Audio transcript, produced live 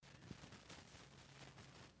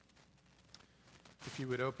If you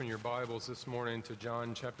would open your Bibles this morning to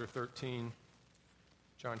John chapter 13.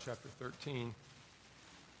 John chapter 13.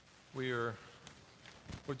 We're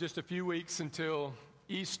just a few weeks until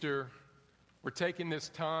Easter. We're taking this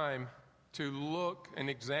time to look and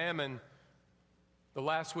examine the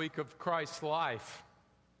last week of Christ's life,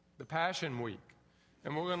 the Passion Week.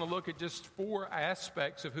 And we're going to look at just four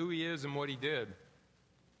aspects of who he is and what he did.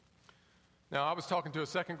 Now, I was talking to a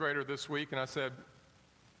second grader this week, and I said,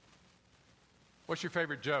 "What's your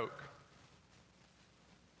favorite joke?"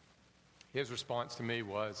 His response to me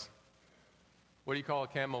was, "What do you call a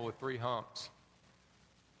camel with 3 humps?"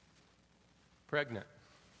 Pregnant.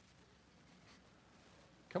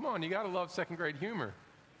 Come on, you got to love second grade humor.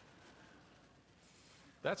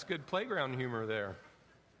 That's good playground humor there.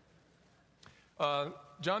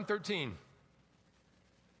 John 13.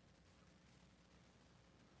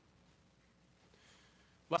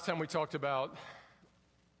 Last time we talked about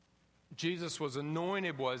Jesus was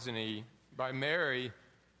anointed, wasn't he, by Mary,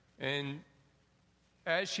 and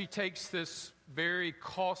as she takes this very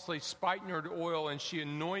costly spikenard oil and she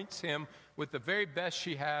anoints him with the very best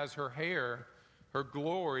she has, her hair, her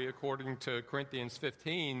glory, according to Corinthians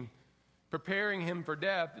 15, preparing him for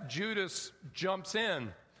death, Judas jumps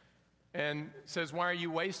in and says, "Why are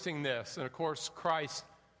you wasting this?" And of course, Christ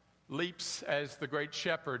leaps as the great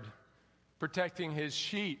shepherd, protecting his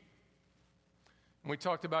sheep. And we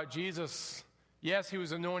talked about Jesus. Yes, he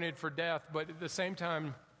was anointed for death, but at the same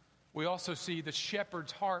time, we also see the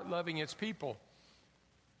shepherd's heart loving his people.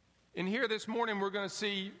 And here this morning, we're going to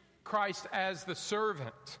see Christ as the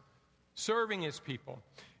servant, serving his people.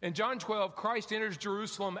 In John 12, Christ enters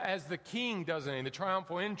Jerusalem as the king, doesn't he? The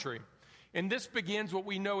triumphal entry. And this begins what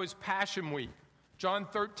we know as Passion Week. John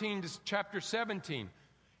 13 to chapter 17.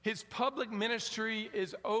 His public ministry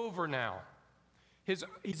is over now.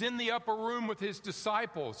 He's in the upper room with his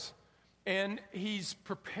disciples, and he's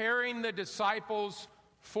preparing the disciples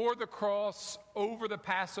for the cross over the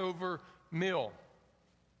Passover meal.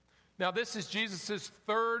 Now, this is Jesus'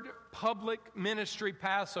 third public ministry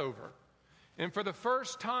Passover. And for the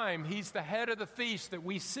first time, he's the head of the feast that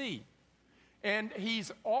we see. And he's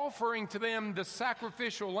offering to them the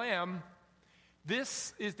sacrificial lamb.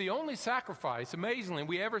 This is the only sacrifice, amazingly,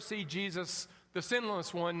 we ever see Jesus, the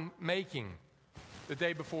sinless one, making the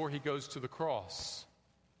day before he goes to the cross.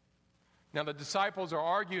 Now, the disciples are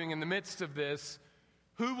arguing in the midst of this,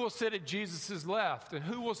 who will sit at Jesus' left and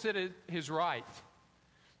who will sit at his right?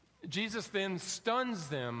 Jesus then stuns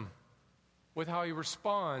them with how he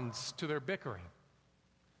responds to their bickering.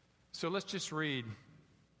 So let's just read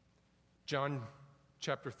John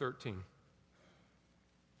chapter 13.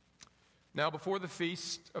 Now, before the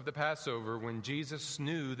feast of the Passover, when Jesus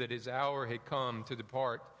knew that his hour had come to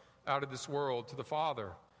depart out of this world to the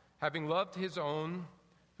Father, having loved his own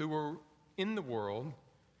who were in the world,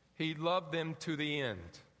 he loved them to the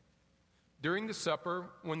end. During the supper,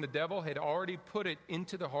 when the devil had already put it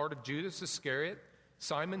into the heart of Judas Iscariot,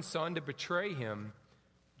 Simon's son, to betray him,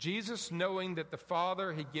 Jesus, knowing that the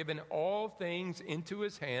Father had given all things into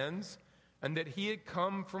his hands, and that he had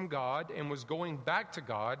come from God and was going back to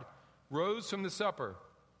God, rose from the supper.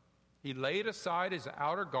 He laid aside his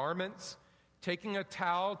outer garments, taking a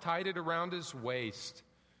towel, tied it around his waist.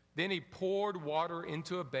 Then he poured water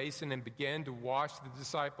into a basin and began to wash the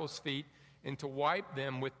disciples' feet and to wipe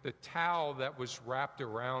them with the towel that was wrapped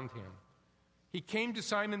around him. He came to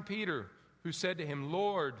Simon Peter, who said to him,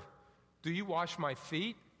 "Lord, do you wash my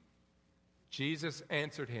feet?" Jesus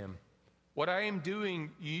answered him, "What I am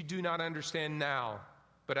doing you do not understand now,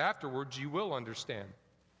 but afterwards you will understand."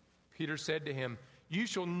 Peter said to him, "You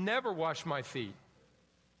shall never wash my feet."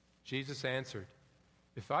 Jesus answered,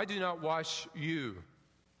 "If I do not wash you,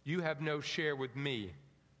 you have no share with me."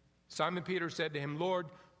 Simon Peter said to him, "Lord,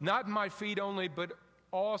 not my feet only, but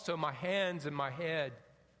also my hands and my head."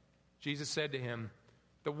 Jesus said to him,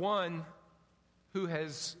 "The one who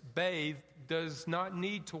has bathed does not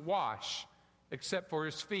need to wash except for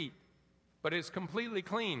his feet, but is completely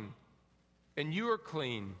clean. And you are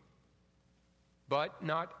clean, but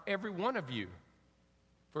not every one of you."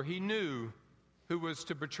 For he knew who was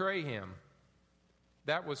to betray him.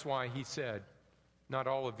 That was why he said, "Not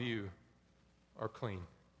all of you are clean."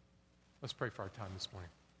 Let's pray for our time this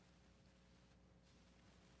morning.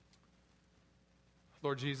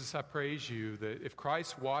 Lord Jesus, I praise you that if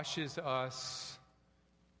Christ washes us,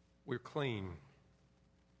 we're clean.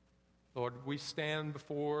 Lord, we stand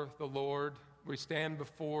before the Lord, we stand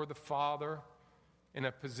before the Father in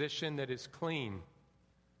a position that is clean.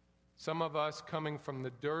 Some of us coming from the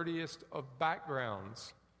dirtiest of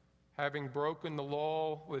backgrounds, having broken the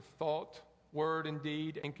law with thought, word, and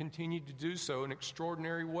deed, and continued to do so in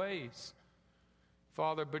extraordinary ways.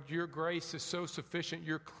 Father, but your grace is so sufficient,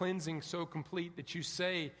 your cleansing so complete that you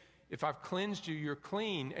say, if I've cleansed you, you're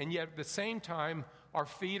clean. And yet at the same time, our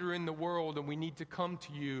feet are in the world and we need to come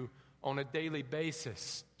to you on a daily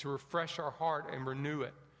basis to refresh our heart and renew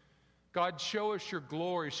it. God, show us your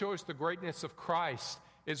glory. Show us the greatness of Christ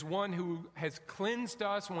as one who has cleansed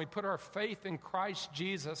us when we put our faith in Christ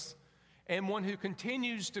Jesus, and one who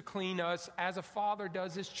continues to clean us as a father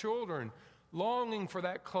does his children, longing for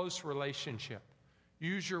that close relationship.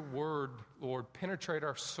 Use your word, Lord. Penetrate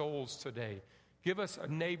our souls today. Give us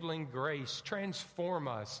enabling grace. Transform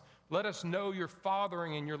us. Let us know your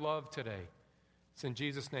fathering and your love today. It's in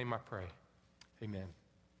Jesus' name I pray. Amen.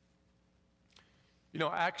 You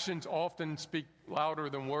know, actions often speak louder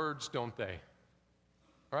than words, don't they?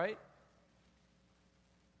 Right?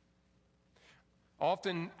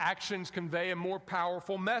 Often actions convey a more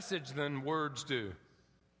powerful message than words do,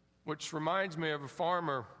 which reminds me of a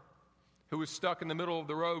farmer who was stuck in the middle of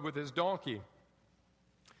the road with his donkey.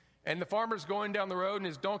 And the farmer's going down the road and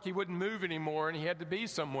his donkey wouldn't move anymore and he had to be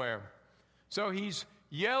somewhere. So he's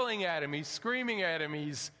yelling at him, he's screaming at him,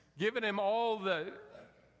 he's giving him all the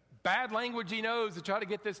bad language he knows to try to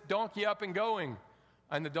get this donkey up and going.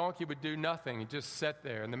 And the donkey would do nothing. He just sat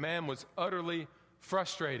there. And the man was utterly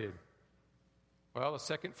frustrated. Well, a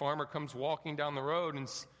second farmer comes walking down the road and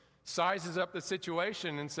sizes up the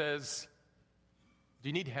situation and says, do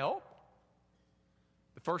you need help?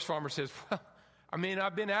 The first farmer says, well,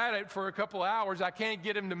 I've been at it for a couple hours. I can't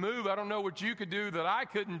get him to move. I don't know what you could do that I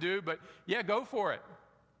couldn't do, but yeah, go for it.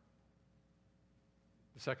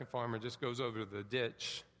 The second farmer just goes over to the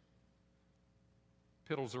ditch,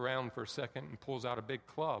 piddles around for a second, and pulls out a big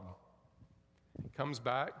club. He comes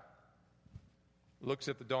back, looks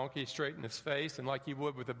at the donkey straight in his face, and like he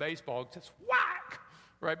would with a baseball, just whack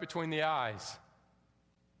right between the eyes.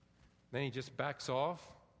 Then he just backs off,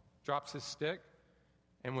 drops his stick,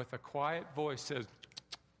 and with a quiet voice says,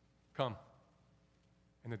 come.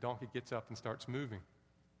 And the donkey gets up and starts moving.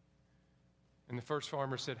 And the first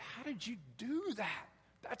farmer said, how did you do that?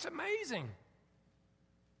 That's amazing.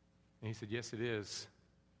 And he said, yes, it is.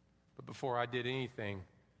 But before I did anything,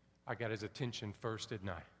 I got his attention first, didn't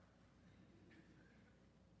I?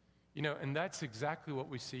 You know, and that's exactly what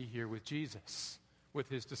we see here with Jesus, with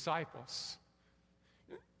his disciples.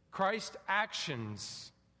 Christ's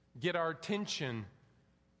actions get our attention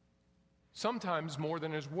sometimes more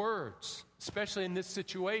than his words, especially in this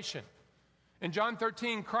situation. In John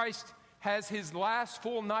 13, Christ has his last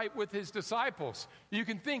full night with his disciples. You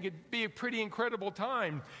can think it'd be a pretty incredible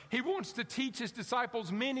time. He wants to teach his disciples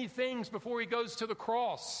many things before he goes to the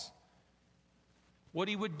cross. What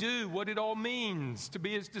he would do, what it all means to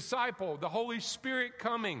be his disciple, the Holy Spirit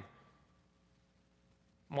coming.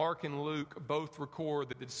 Mark and Luke both record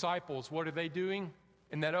that the disciples, what are they doing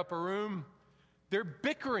in that upper room? They're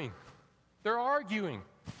bickering. They're arguing.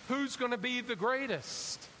 Who's going to be the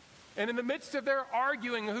greatest? And in the midst of their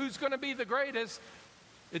arguing who's going to be the greatest,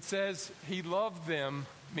 it says he loved them,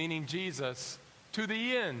 meaning Jesus, to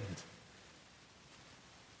the end.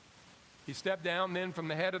 He stepped down then from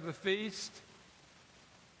the head of the feast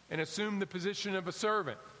and assumed the position of a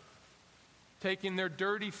servant, taking their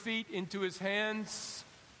dirty feet into his hands,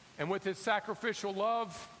 and with his sacrificial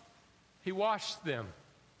love, he washed them.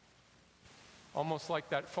 Almost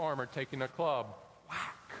like that farmer taking a club,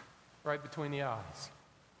 whack, right between the eyes.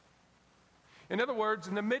 In other words,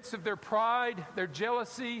 in the midst of their pride, their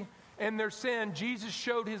jealousy, and their sin, Jesus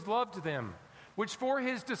showed his love to them, which for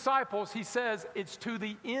his disciples, he says, it's to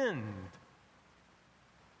the end.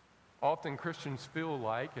 Often Christians feel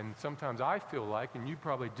like, and sometimes I feel like, and you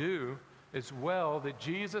probably do as well, that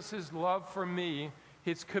Jesus' love for me,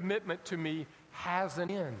 his commitment to me, has an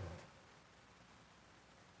end.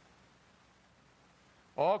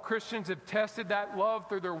 All Christians have tested that love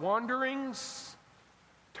through their wanderings,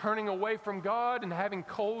 turning away from God and having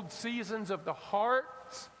cold seasons of the heart,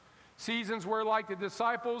 seasons where, like the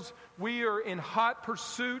disciples, we are in hot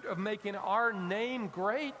pursuit of making our name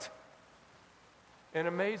great. And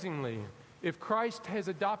amazingly, if Christ has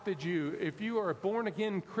adopted you, if you are a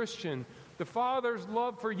born-again Christian, the Father's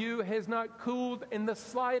love for you has not cooled in the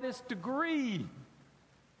slightest degree.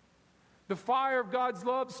 The fire of God's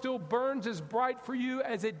love still burns as bright for you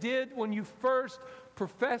as it did when you first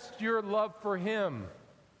professed your love for him,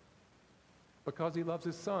 because he loves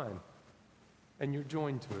his Son, and you're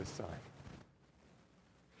joined to his Son.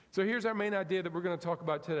 So here's our main idea that we're going to talk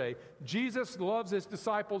about today. Jesus loves his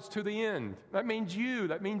disciples to the end. That means you.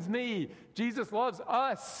 That means me. Jesus loves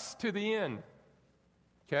us to the end.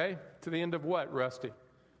 Okay? To the end of what, Rusty?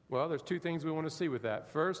 Well, there's two things we want to see with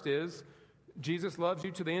that. First is, Jesus loves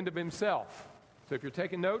you to the end of himself. So if you're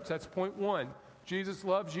taking notes, that's point one. Jesus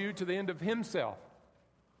loves you to the end of himself.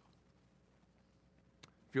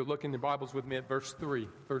 If you'll look in the Bibles with me at verse 3.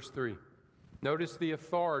 Notice the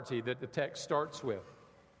authority that the text starts with.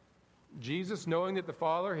 Jesus, knowing that the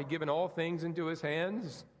Father had given all things into his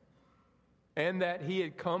hands, and that he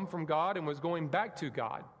had come from God and was going back to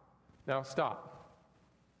God. Now, stop.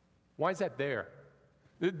 Why is that there?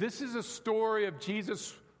 This is a story of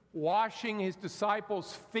Jesus washing his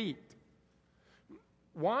disciples' feet.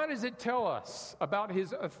 Why does it tell us about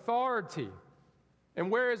his authority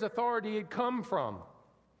and where his authority had come from?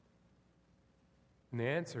 And the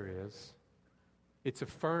answer is, it's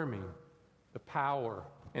affirming the power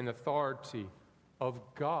and authority of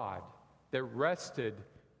God that rested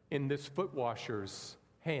in this foot washer's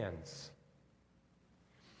hands.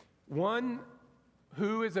 One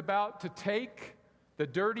who is about to take the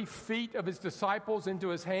dirty feet of his disciples into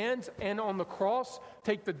his hands, and on the cross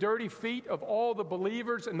take the dirty feet of all the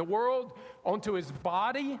believers in the world onto his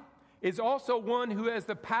body, is also one who has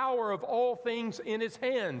the power of all things in his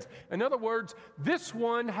hands. In other words, this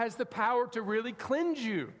one has the power to really cleanse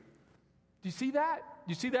you. Do you see that?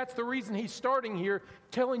 You see, that's the reason he's starting here,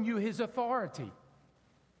 telling you his authority.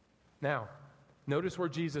 Now, notice where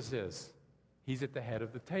Jesus is. He's at the head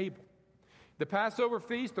of the table. The Passover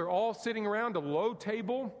feast, they're all sitting around a low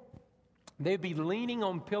table. They'd be leaning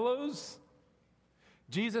on pillows.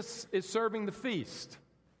 Jesus is serving the feast.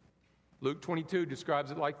 Luke 22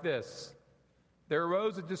 describes it like this. There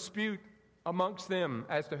arose a dispute amongst them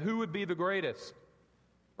as to who would be the greatest,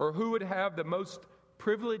 or who would have the most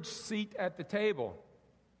privileged seat at the table.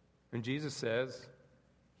 And Jesus says,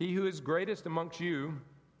 "He who is greatest amongst you,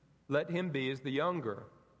 let him be as the younger,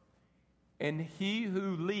 and he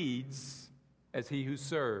who leads as he who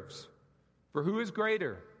serves. For who is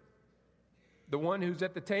greater, the one who's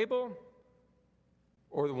at the table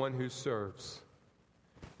or the one who serves?"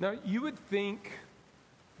 Now, you would think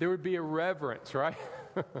there would be a reverence, right?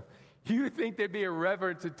 You would think there'd be a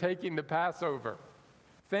reverence to taking the Passover,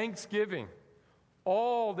 Thanksgiving,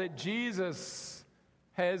 all that Jesus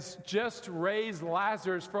has just raised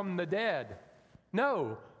Lazarus from the dead.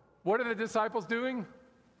 No. What are the disciples doing?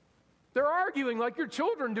 They're arguing like your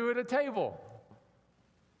children do at a table.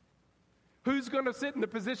 Who's going to sit in the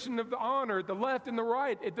position of the honor at the left and the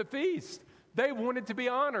right at the feast? They wanted to be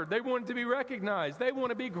honored. They wanted to be recognized. They want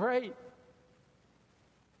to be great.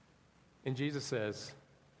 And Jesus says,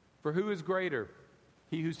 "For who is greater,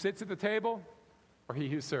 he who sits at the table or he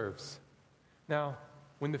who serves?" Now,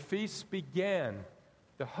 when the feast began,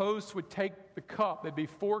 the host would take the cup. There'd be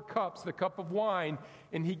 4 cups, the cup of wine,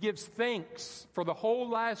 and he gives thanks for the whole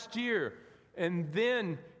last year. And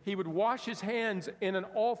then he would wash his hands in an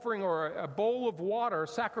offering or a bowl of water, a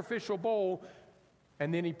sacrificial bowl,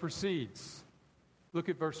 and then he proceeds. Look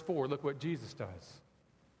at verse 4. Look what Jesus does.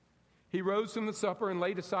 He rose from the supper and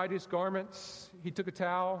laid aside his garments. He took a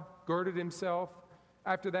towel, girded himself.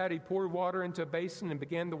 After that, he poured water into a basin and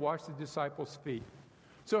began to wash the disciples' feet.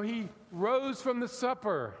 So he rose from the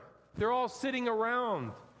supper. They're all sitting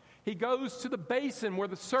around. He goes to the basin where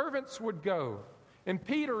the servants would go, and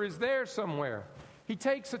Peter is there somewhere. He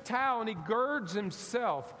takes a towel and he girds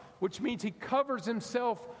himself, which means he covers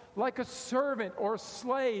himself like a servant or a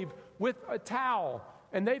slave with a towel.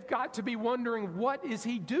 And they've got to be wondering, what is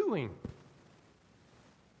he doing?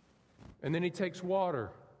 And then he takes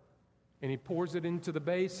water and he pours it into the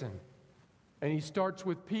basin. And he starts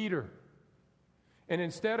with Peter. And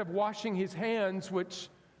instead of washing his hands, which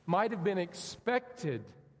might have been expected,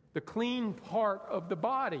 the clean part of the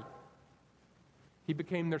body, he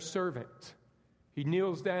became their servant. He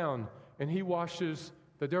kneels down and he washes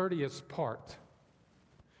the dirtiest part.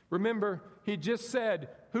 Remember, he just said,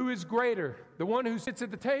 who is greater, the one who sits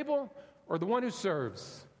at the table or the one who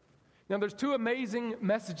serves? Now, there's 2 amazing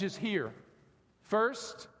messages here.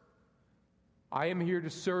 First, I am here to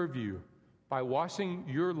serve you by washing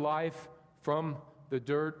your life from the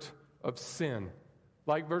dirt of sin.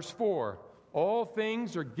 Like verse 4, all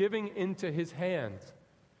things are given into his hands.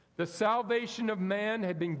 The salvation of man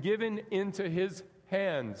had been given into his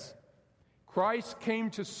hands. Christ came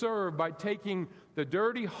to serve by taking the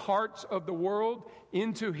dirty hearts of the world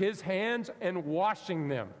into his hands and washing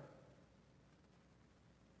them.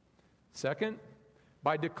 Second,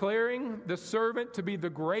 by declaring the servant to be the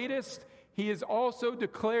greatest, he is also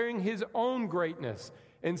declaring his own greatness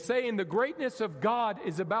and saying the greatness of God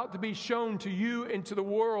is about to be shown to you and to the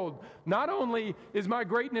world. Not only is my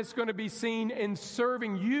greatness going to be seen in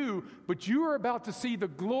serving you, but you are about to see the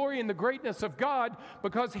glory and the greatness of God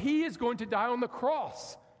because he is going to die on the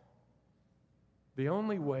cross. The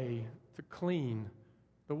only way to clean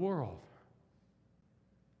the world.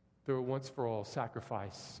 through a once-for-all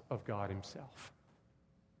sacrifice of God himself.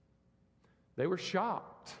 They were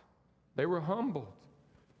shocked. They were humbled.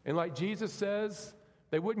 And like Jesus says,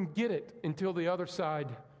 they wouldn't get it until the other side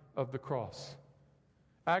of the cross.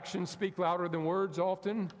 Actions speak louder than words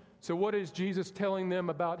often. So what is Jesus telling them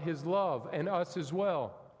about his love and us as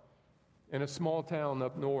well? In a small town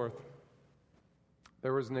up north,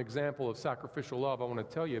 there was an example of sacrificial love I want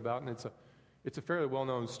to tell you about, and it's a fairly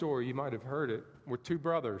well-known story. You might have heard it. We're two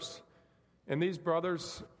brothers. And these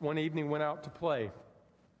brothers one evening went out to play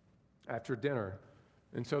after dinner.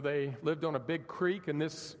 And so they lived on a big creek, and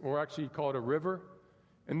or actually call it a river.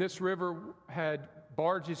 And this river had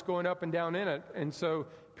barges going up and down in it. And so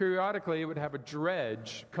periodically it would have a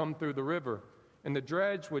dredge come through the river. And the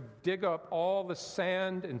dredge would dig up all the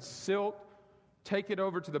sand and silt, take it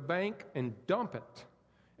over to the bank, and dump it.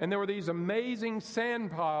 And there were these amazing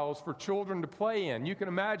sand piles for children to play in. You can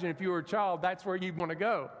imagine if you were a child, that's where you'd want to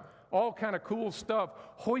go. All kind of cool stuff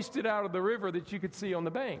hoisted out of the river that you could see on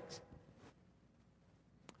the banks.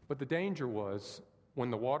 But the danger was when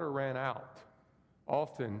the water ran out,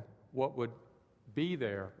 often what would be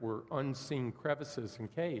there were unseen crevices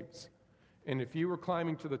and caves. And if you were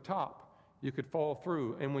climbing to the top, you could fall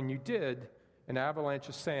through. And when you did, an avalanche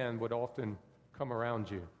of sand would often come around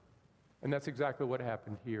you. And that's exactly what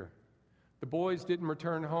happened here. The boys didn't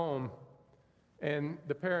return home, and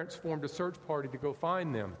the parents formed a search party to go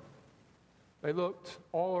find them. They looked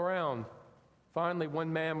all around. Finally,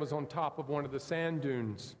 one man was on top of one of the sand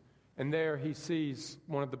dunes, and there he sees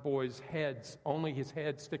one of the boys' heads, only his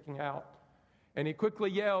head sticking out. And he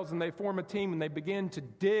quickly yells, and they form a team, and they begin to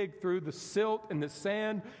dig through the silt and the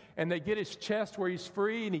sand, and they get his chest where he's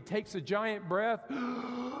free, and he takes a giant breath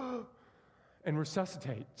and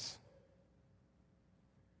resuscitates.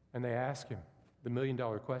 And they ask him the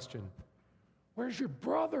million-dollar question, "Where's your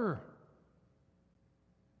brother?"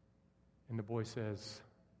 And the boy says,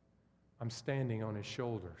 "I'm standing on his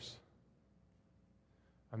shoulders.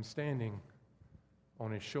 I'm standing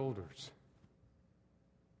on his shoulders."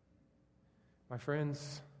 My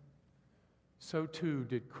friends, so too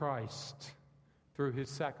did Christ, through his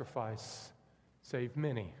sacrifice, save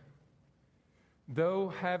many. Though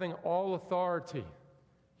having all authority,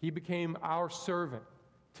 he became our servant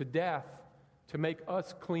to death to make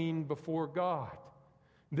us clean before God.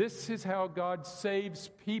 This is how God saves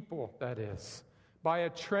people, that is, by a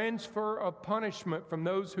transfer of punishment from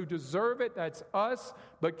those who deserve it, that's us,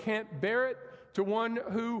 but can't bear it, to one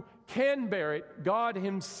who can bear it, God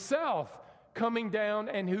himself coming down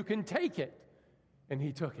and who can take it. And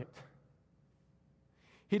he took it.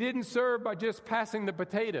 He didn't serve by just passing the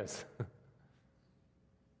potatoes.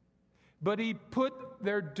 But he put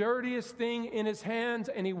their dirtiest thing in his hands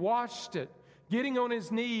and he washed it, getting on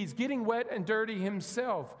his knees, getting wet and dirty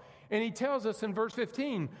himself. And he tells us in verse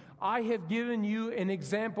 15, "I have given you an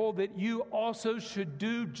example that you also should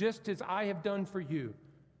do just as I have done for you."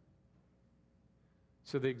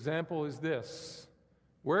 So the example is this: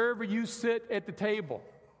 wherever you sit at the table,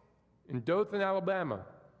 in Dothan, Alabama,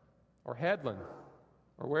 or Headland,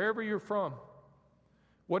 or wherever you're from,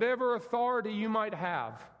 whatever authority you might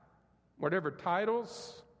have, whatever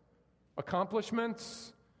titles,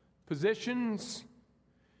 accomplishments, positions,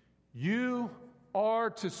 you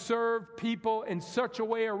are to serve people in such a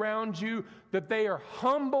way around you that they are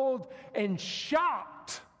humbled and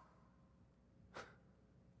shocked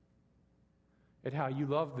at how you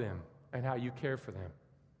love them and how you care for them.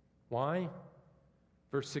 Why?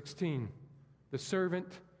 Verse 16, "The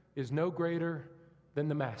servant is no greater than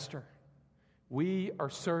the master. We are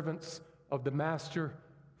servants of the master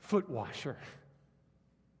foot washer."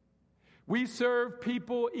 We serve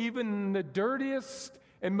people even in the dirtiest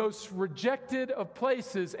and most rejected of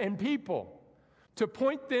places and people to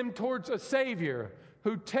point them towards a Savior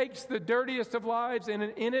who takes the dirtiest of lives and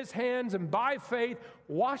in his hands and by faith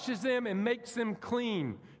washes them and makes them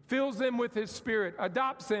clean, fills them with his Spirit,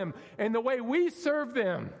 adopts them, and the way we serve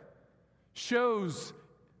them shows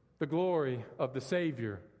the glory of the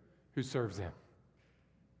Savior who serves them.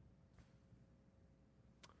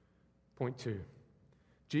 Point 2.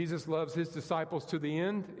 Jesus loves his disciples to the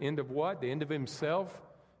end. End of what? The end of himself.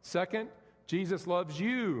 Second, Jesus loves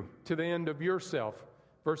you to the end of yourself.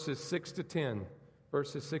 Verses 6 to 10.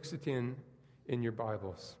 Verses 6 to 10 in your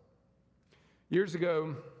Bibles. Years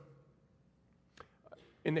ago,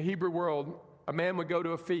 in the Hebrew world, a man would go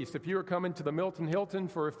to a feast. If you were coming to the Milton Hilton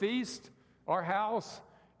for a feast, our house,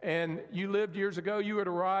 and you lived years ago, you would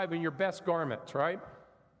arrive in your best garments, right?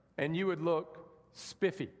 And you would look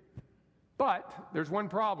spiffy. But there's one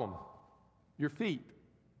problem: your feet.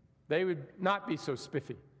 They would not be so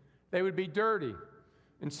spiffy. They would be dirty.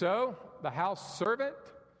 And so the house servant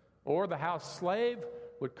Or the house slave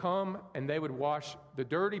would come and they would wash the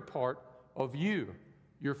dirty part of you,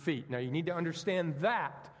 your feet. Now you need to understand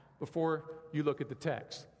that before you look at the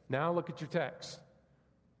text. Now look at your text.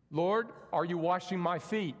 Lord, are you washing my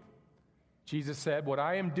feet? Jesus said, what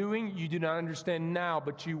I am doing you do not understand now,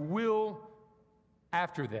 but you will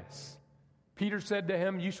after this. Peter said to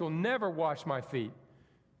him, you shall never wash my feet.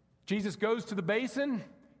 Jesus goes to the basin.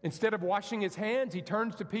 Instead of washing his hands, he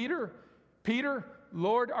turns to Peter. Peter,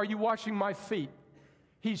 Lord, are you washing my feet?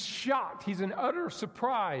 He's shocked. He's in utter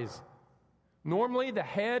surprise. Normally, the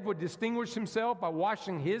head would distinguish himself by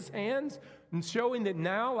washing his hands and showing that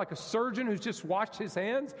now, like a surgeon who's just washed his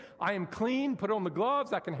hands, I am clean, put on the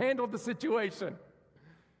gloves, I can handle the situation.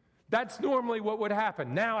 That's normally what would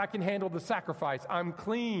happen. Now I can handle the sacrifice. I'm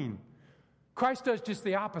clean. Christ does just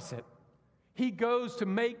the opposite. He goes to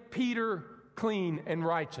make Peter clean and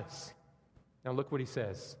righteous. Now look what he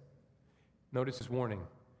says. Notice his warning.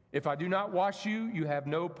 If I do not wash you, you have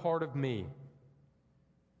no part of me.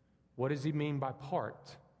 What does he mean by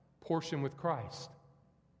part? Portion with Christ.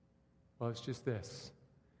 Well, it's just this.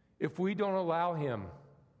 If we don't allow him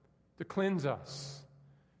to cleanse us,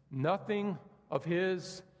 nothing of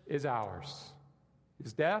his is ours.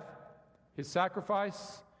 His death, his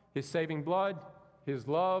sacrifice, his saving blood, his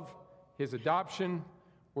love, his adoption,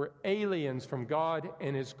 we're aliens from God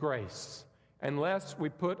and his grace. Unless we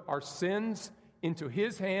put our sins into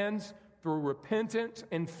his hands through repentance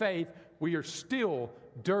and faith, we are still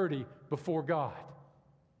dirty before God.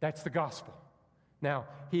 That's the gospel. Now,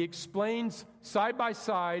 he explains side by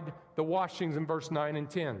side the washings in verse 9 and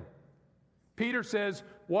 10. Peter says,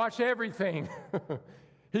 wash everything.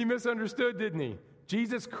 He misunderstood, didn't he?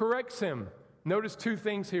 Jesus corrects him. Notice two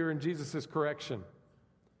things here in Jesus' correction.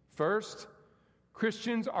 First,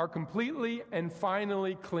 Christians are completely and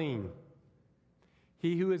finally clean.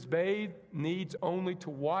 He who is bathed needs only to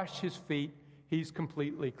wash his feet. He's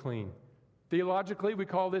completely clean. Theologically, we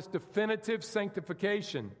call this definitive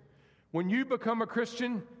sanctification. When you become a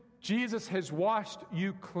Christian, Jesus has washed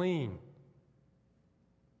you clean.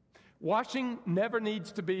 Washing never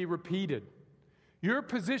needs to be repeated. Your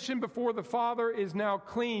position before the Father is now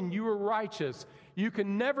clean. You are righteous. You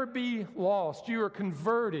can never be lost. You are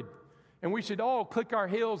converted. And we should all click our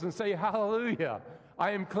heels and say, hallelujah,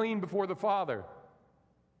 I am clean before the Father.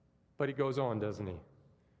 But he goes on, doesn't he?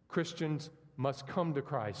 Christians must come to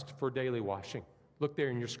Christ for daily washing. Look there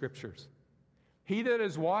in your scriptures. He that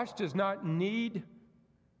is washed does not need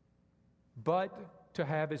but to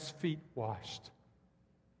have his feet washed.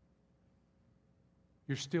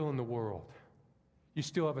 You're still in the world. You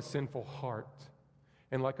still have a sinful heart.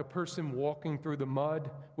 And like a person walking through the mud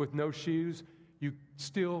with no shoes, you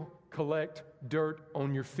still collect dirt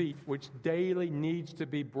on your feet, which daily needs to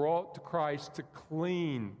be brought to Christ to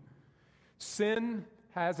clean. Sin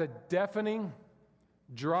has a deafening,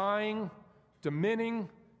 drying, dimming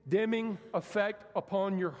effect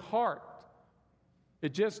upon your heart.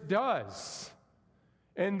 It just does.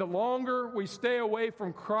 And the longer we stay away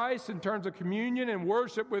from Christ in terms of communion and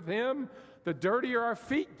worship with him, the dirtier our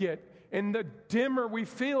feet get and the dimmer we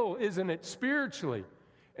feel, isn't it, spiritually?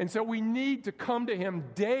 And so we need to come to him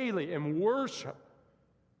daily and worship,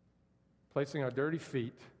 placing our dirty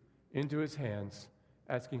feet into his hands,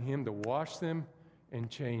 asking him to wash them and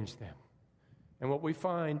change them. And what we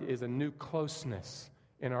find is a new closeness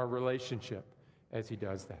in our relationship as he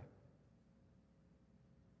does that.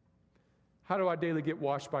 How do I daily get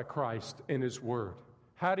washed by Christ in his word?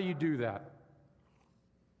 How do you do that?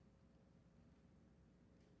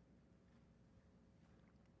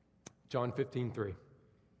 John 15:3.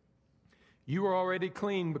 You are already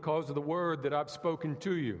clean because of the word that I've spoken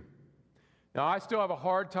to you. Now, I still have a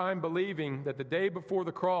hard time believing that the day before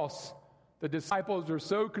the cross, the disciples are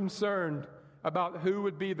so concerned about who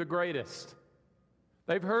would be the greatest.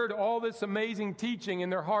 They've heard all this amazing teaching,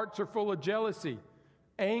 and their hearts are full of jealousy,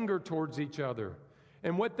 anger towards each other.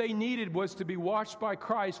 And what they needed was to be washed by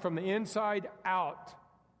Christ from the inside out.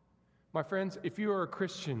 My friends, if you are a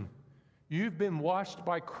Christian, you've been washed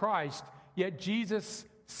by Christ, yet Jesus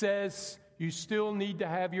says you still need to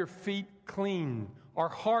have your feet clean. Our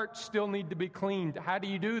hearts still need to be cleaned. How do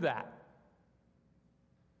you do that?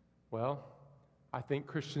 Well, I think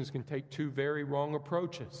Christians can take two very wrong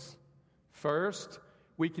approaches. First,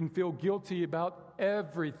 we can feel guilty about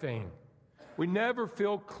everything. We never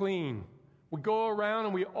feel clean. We go around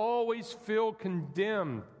and we always feel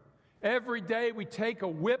condemned. Every day we take a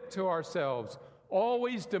whip to ourselves,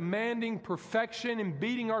 always demanding perfection and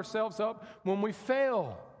beating ourselves up when we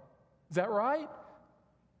fail. Is that right?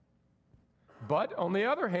 But on the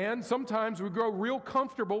other hand, sometimes we grow real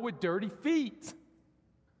comfortable with dirty feet.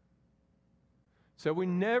 So we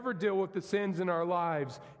never deal with the sins in our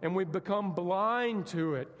lives, and we become blind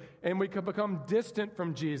to it, and we can become distant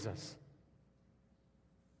from Jesus.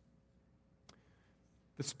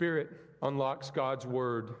 The Spirit unlocks God's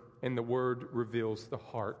Word, and the Word reveals the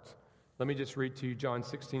heart. Let me just read to you John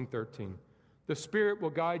 16:13. The Spirit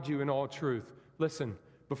will guide you in all truth. Listen,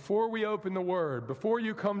 before we open the Word, before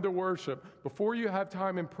you come to worship, before you have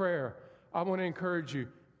time in prayer, I want to encourage you,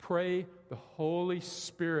 pray the Holy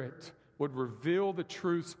Spirit would reveal the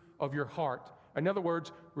truths of your heart. In other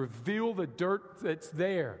words, reveal the dirt that's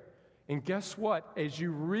there. And guess what? As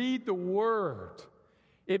you read the Word,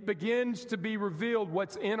 it begins to be revealed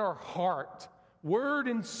what's in our heart. Word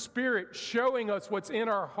and Spirit showing us what's in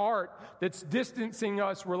our heart that's distancing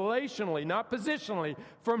us relationally, not positionally,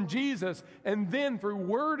 from Jesus. And then through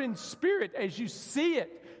Word and Spirit, as you see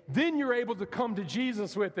it, then you're able to come to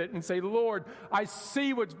Jesus with it and say, Lord, I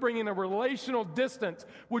see what's bringing a relational distance.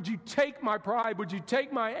 Would you take my pride? Would you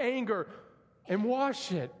take my anger and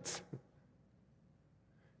wash it?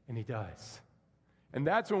 And He does. And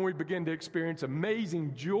that's when we begin to experience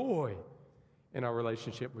amazing joy in our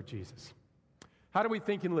relationship with Jesus. How do we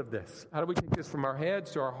think and live this? How do we take this from our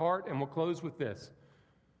heads to our heart? And we'll close with this.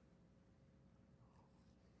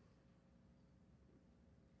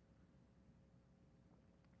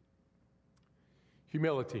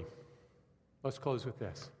 Humility. Let's close with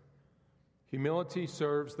this. Humility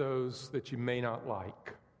serves those that you may not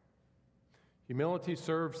like. Humility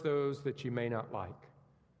serves those that you may not like.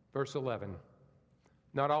 Verse 11.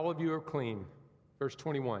 Not all of you are clean. Verse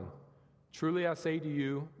 21. Truly I say to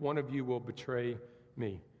you, one of you will betray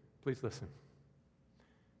me. Please listen.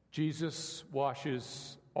 Jesus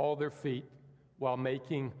washes all their feet while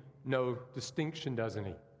making no distinction, doesn't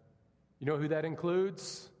He? You know who that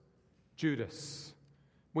includes? Judas.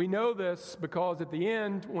 We know this because at the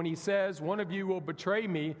end, when He says, one of you will betray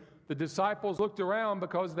me, the disciples looked around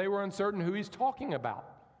because they were uncertain who He's talking about.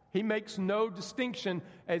 He makes no distinction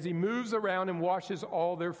as He moves around and washes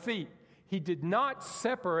all their feet. He did not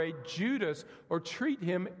separate Judas or treat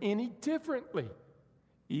him any differently,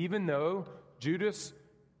 even though Judas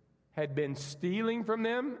had been stealing from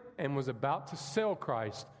them and was about to sell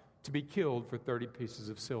Christ to be killed for 30 pieces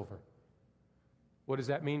of silver. What does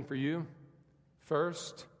that mean for you?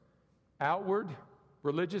 First, outward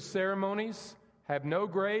religious ceremonies have no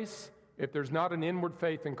grace if there's not an inward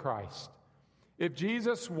faith in Christ. If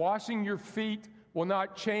Jesus washing your feet will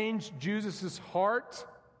not change Jesus' heart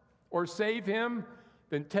or save him,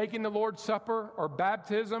 then taking the Lord's Supper or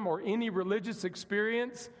baptism or any religious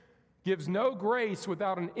experience gives no grace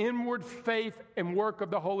without an inward faith and work of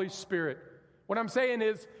the Holy Spirit. What I'm saying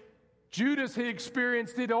is, Judas, he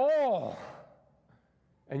experienced it all,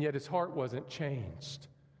 and yet his heart wasn't changed.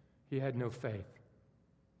 He had no faith.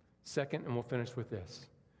 Second, and we'll finish with this.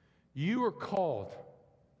 You are called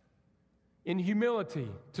in humility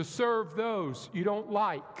to serve those you don't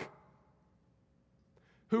like,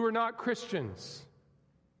 who are not Christians,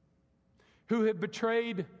 who have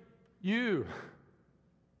betrayed you,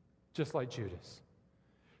 just like Judas.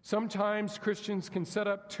 Sometimes Christians can set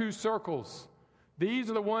up two circles. These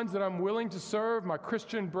are the ones that I'm willing to serve, my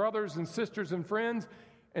Christian brothers and sisters and friends,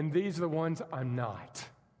 and these are the ones I'm not,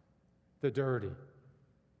 the dirty.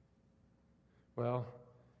 Well,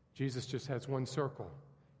 Jesus just has one circle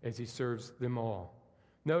as he serves them all.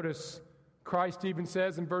 Notice, Christ even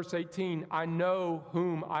says in verse 18, I know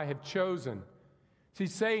whom I have chosen.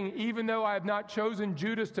 He's saying, even though I have not chosen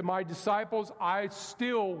Judas to my disciples, I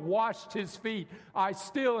still washed his feet. I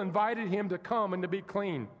still invited him to come and to be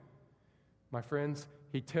clean. My friends,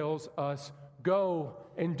 he tells us, go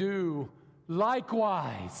and do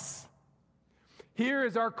likewise. Here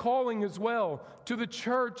is our calling as well to the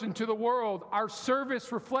church and to the world. Our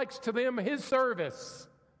service reflects to them his service.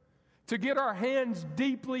 To get our hands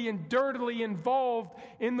deeply and dirtily involved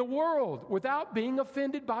in the world without being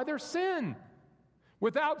offended by their sin.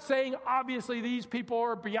 Without saying, obviously, these people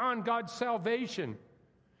are beyond God's salvation.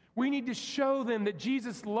 We need to show them that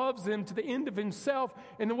Jesus loves them to the end of himself.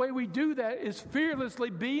 And the way we do that is fearlessly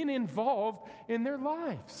being involved in their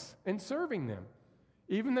lives and serving them.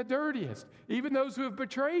 Even the dirtiest, even those who have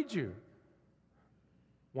betrayed you.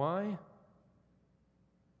 Why?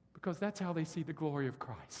 Because that's how they see the glory of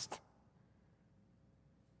Christ.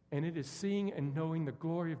 And it is seeing and knowing the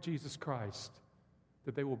glory of Jesus Christ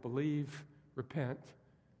that they will believe, repent,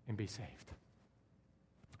 and be saved.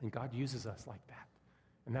 And God uses us like that.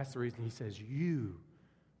 And that's the reason he says, you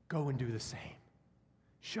go and do the same.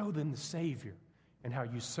 Show them the Savior and how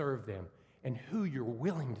you serve them and who you're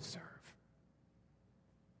willing to serve.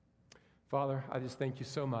 Father, I just thank you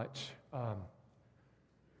so much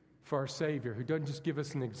for our Savior, who doesn't just give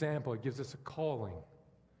us an example, He gives us a calling.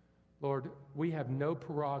 Lord, we have no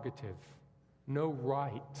prerogative, no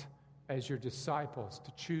right as your disciples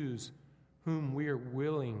to choose whom we are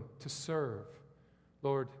willing to serve.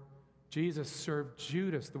 Lord, Jesus served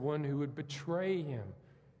Judas, the one who would betray him,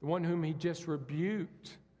 the one whom he just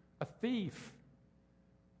rebuked, a thief.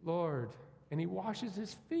 Lord, and he washes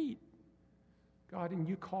his feet. God, and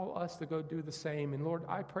you call us to go do the same. And Lord,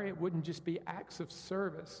 I pray it wouldn't just be acts of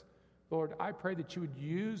service. Lord, I pray that you would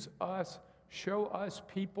use us, show us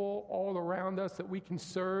people all around us that we can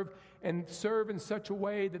serve, and serve in such a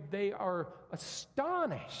way that they are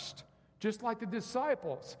astonished, just like the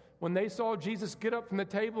disciples. When they saw Jesus get up from the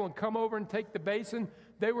table and come over and take the basin,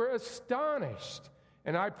 they were astonished.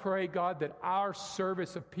 And I pray, God, that our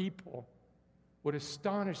service of people would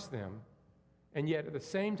astonish them. And yet, at the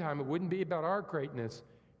same time, it wouldn't be about our greatness.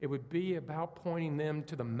 It would be about pointing them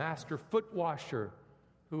to the master foot washer,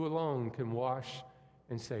 who alone can wash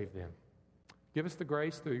and save them. Give us the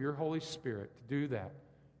grace through your Holy Spirit to do that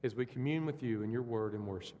as we commune with you in your word and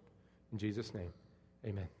worship. In Jesus' name,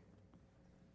 amen.